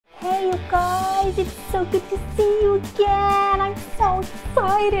guys, it's so good to see you again. I'm so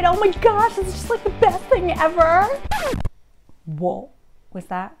excited. Oh my gosh, this is just like the best thing ever. What was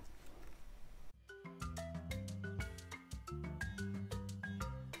that?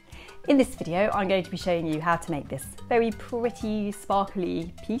 In this video, I'm going to be showing you how to make this very pretty,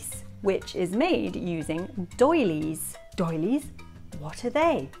 sparkly piece, which is made using doilies. Doilies? What are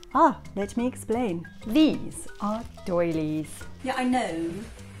they? Let me explain. These are doilies. Yeah, I know.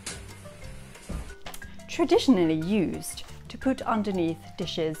 Traditionally used to put underneath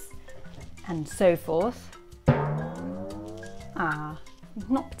dishes and so forth.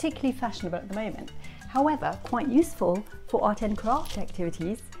 Not particularly fashionable at the moment. However, quite useful for art and craft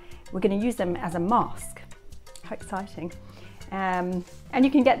activities. We're going to use them as a mask. How exciting. And you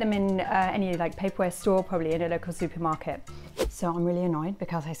can get them in any like paperware store, probably in a local supermarket. So I'm really annoyed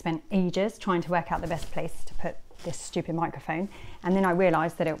because I spent ages trying to work out the best place to put this stupid microphone, and then I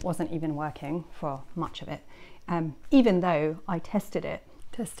realised that it wasn't even working for much of it, even though I tested it.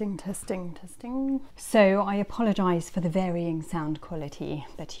 Testing. So I apologise for the varying sound quality,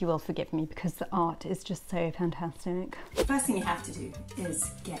 but you will forgive me because the art is just so fantastic. The first thing you have to do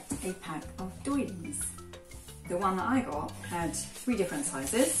is get a pack of doilies. The one that I got had 3 different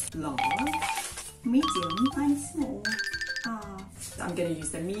sizes: large, medium and small. I'm going to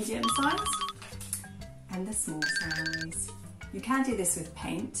use the medium size and the small size. You can do this with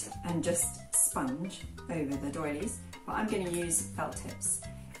paint and just sponge over the doilies, but I'm going to use felt tips.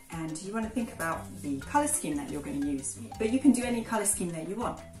 And you want to think about the colour scheme that you're going to use, but you can do any colour scheme that you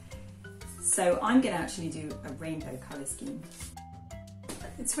want. So I'm going to actually do a rainbow colour scheme.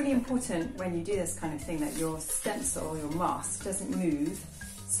 It's really important when you do this kind of thing that your stencil, your mask, doesn't move.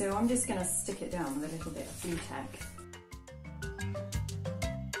 So I'm just going to stick it down with a little bit of glue tack.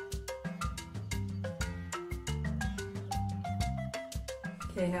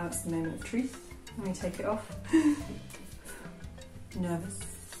 Okay, now it's the moment of truth. Let me take it off. Nervous.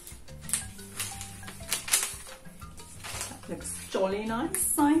 That looks jolly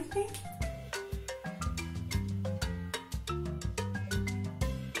nice, I think.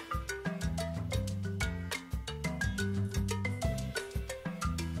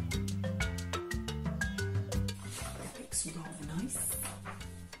 That looks rather nice.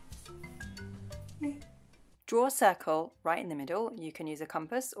 Yeah. Draw a circle right in the middle. You can use a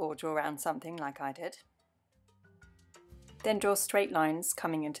compass or draw around something like I did. Then draw straight lines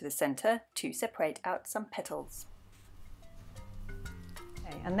coming into the centre to separate out some petals.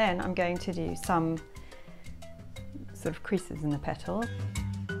 Okay, and then I'm going to do some sort of creases in the petals.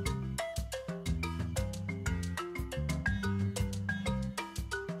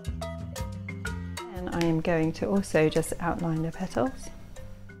 And I am going to also just outline the petals.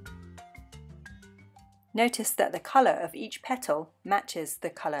 Notice that the colour of each petal matches the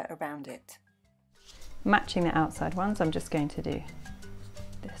colour around it. Matching the outside ones, I'm just going to do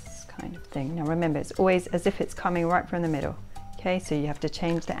this kind of thing. Now remember, it's always as if it's coming right from the middle. Okay, so you have to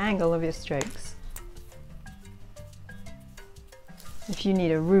change the angle of your strokes. If you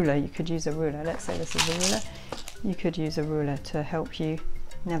need a ruler, you could use a ruler. Let's say this is a ruler. You could use a ruler to help you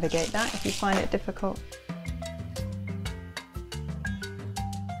navigate that if you find it difficult.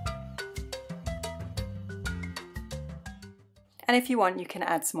 And if you want, you can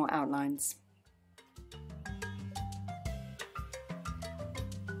add some more outlines.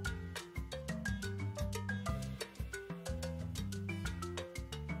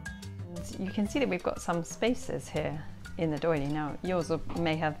 And you can see that we've got some spaces here in the doily. Now yours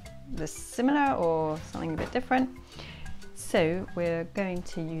may have this similar or something a bit different. So we're going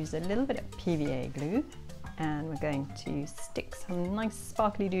to use a little bit of PVA glue and we're going to stick some nice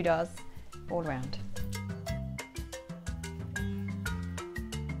sparkly doodahs all around.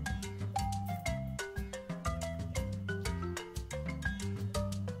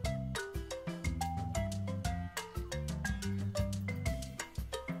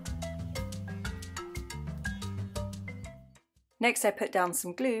 Next I put down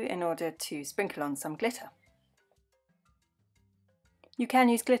some glue in order to sprinkle on some glitter. You can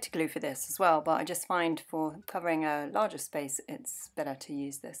use glitter glue for this as well, but I just find for covering a larger space it's better to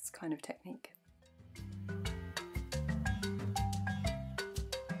use this kind of technique.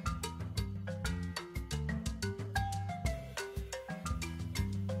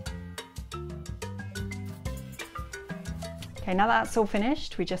 Okay, now that's all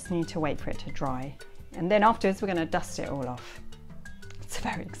finished, we just need to wait for it to dry. And then afterwards we're going to dust it all off. It's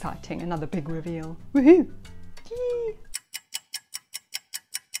very exciting, another big reveal. Woohoo! Yee!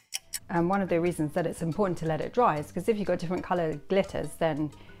 And one of the reasons that it's important to let it dry is because if you've got different coloured glitters, then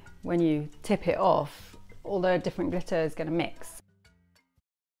when you tip it off, all the different glitter is going to mix.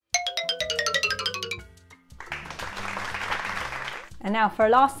 And now for a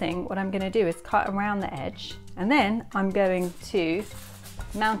last thing, what I'm going to do is cut around the edge, and then I'm going to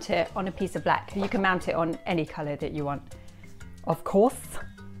mount it on a piece of black. You can mount it on any colour that you want. Of course,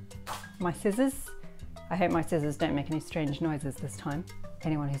 my scissors. I hope my scissors don't make any strange noises this time.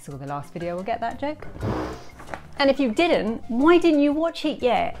 Anyone who saw the last video will get that joke. And if you didn't, why didn't you watch it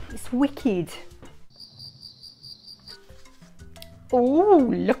yet? It's wicked. Oh,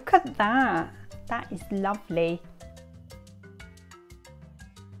 look at that. That is lovely.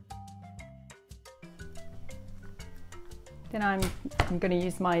 Then I'm going to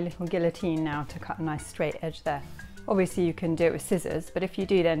use my little guillotine now to cut a nice straight edge there. Obviously you can do it with scissors, but if you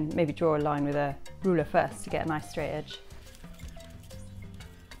do, then maybe draw a line with a ruler first to get a nice straight edge.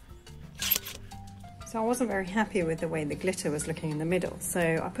 So I wasn't very happy with the way the glitter was looking in the middle, so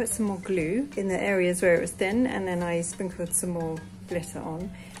I put some more glue in the areas where it was thin, and then I sprinkled some more glitter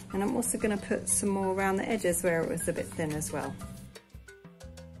on. And I'm also going to put some more around the edges where it was a bit thin as well.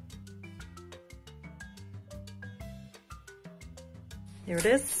 Here it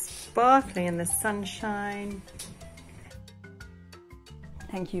is, sparkling in the sunshine.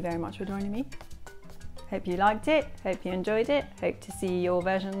 Thank you very much for joining me. Hope you liked it, hope you enjoyed it, hope to see your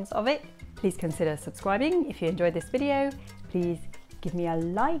versions of it. Please consider subscribing if you enjoyed this video. Please give me a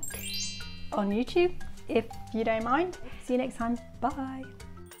like on YouTube if you don't mind. See you next time, bye.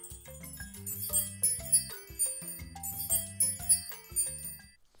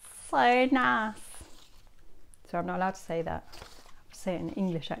 So nice. So I'm not allowed to say that. Say it in an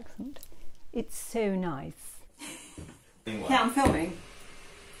English accent. It's so nice. Yeah, I'm filming.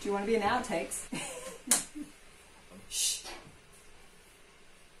 Do you want to be in the outtakes? Shh.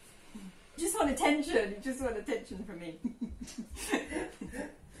 You just want attention. You just want attention from me.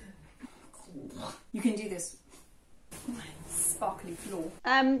 You can do this. Sparkly floor.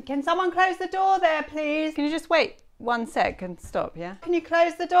 Can someone close the door there, please? Can you just wait 1 sec and stop, yeah? Can you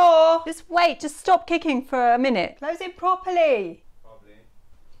close the door? Just wait. Just stop kicking for a minute. Close it properly.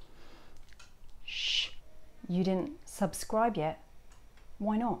 Shh, you didn't subscribe yet.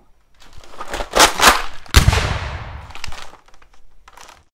 Why not?